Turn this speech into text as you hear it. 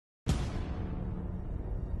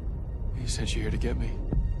sent you here to get me.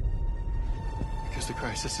 Because the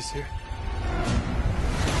crisis is here.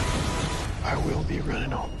 I will be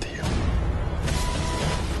running home to you.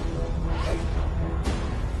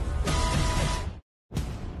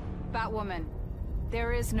 Batwoman,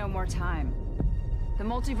 there is no more time. The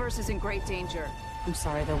multiverse is in great danger. I'm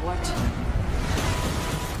sorry, the what?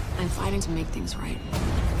 I'm fighting to make things right.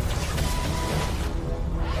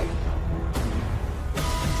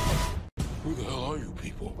 Who the hell are you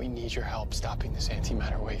people? We need your help stopping this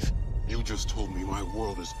antimatter wave. You just told me my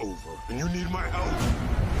world is over, and you need my help.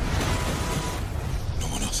 No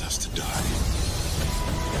one else has to die.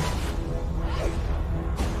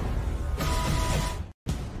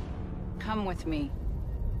 Come with me.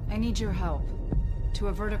 I need your help to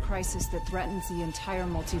avert a crisis that threatens the entire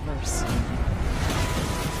multiverse.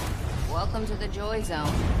 Welcome to the Joy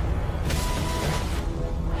Zone.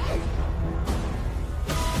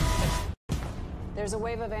 There's a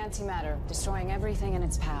wave of antimatter destroying everything in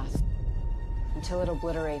its path until it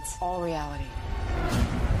obliterates all reality.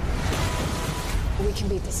 We can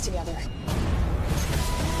beat this together.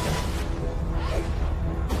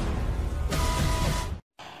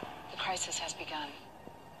 The crisis has begun.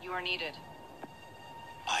 You are needed.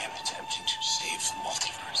 I am attempting to save the multiverse.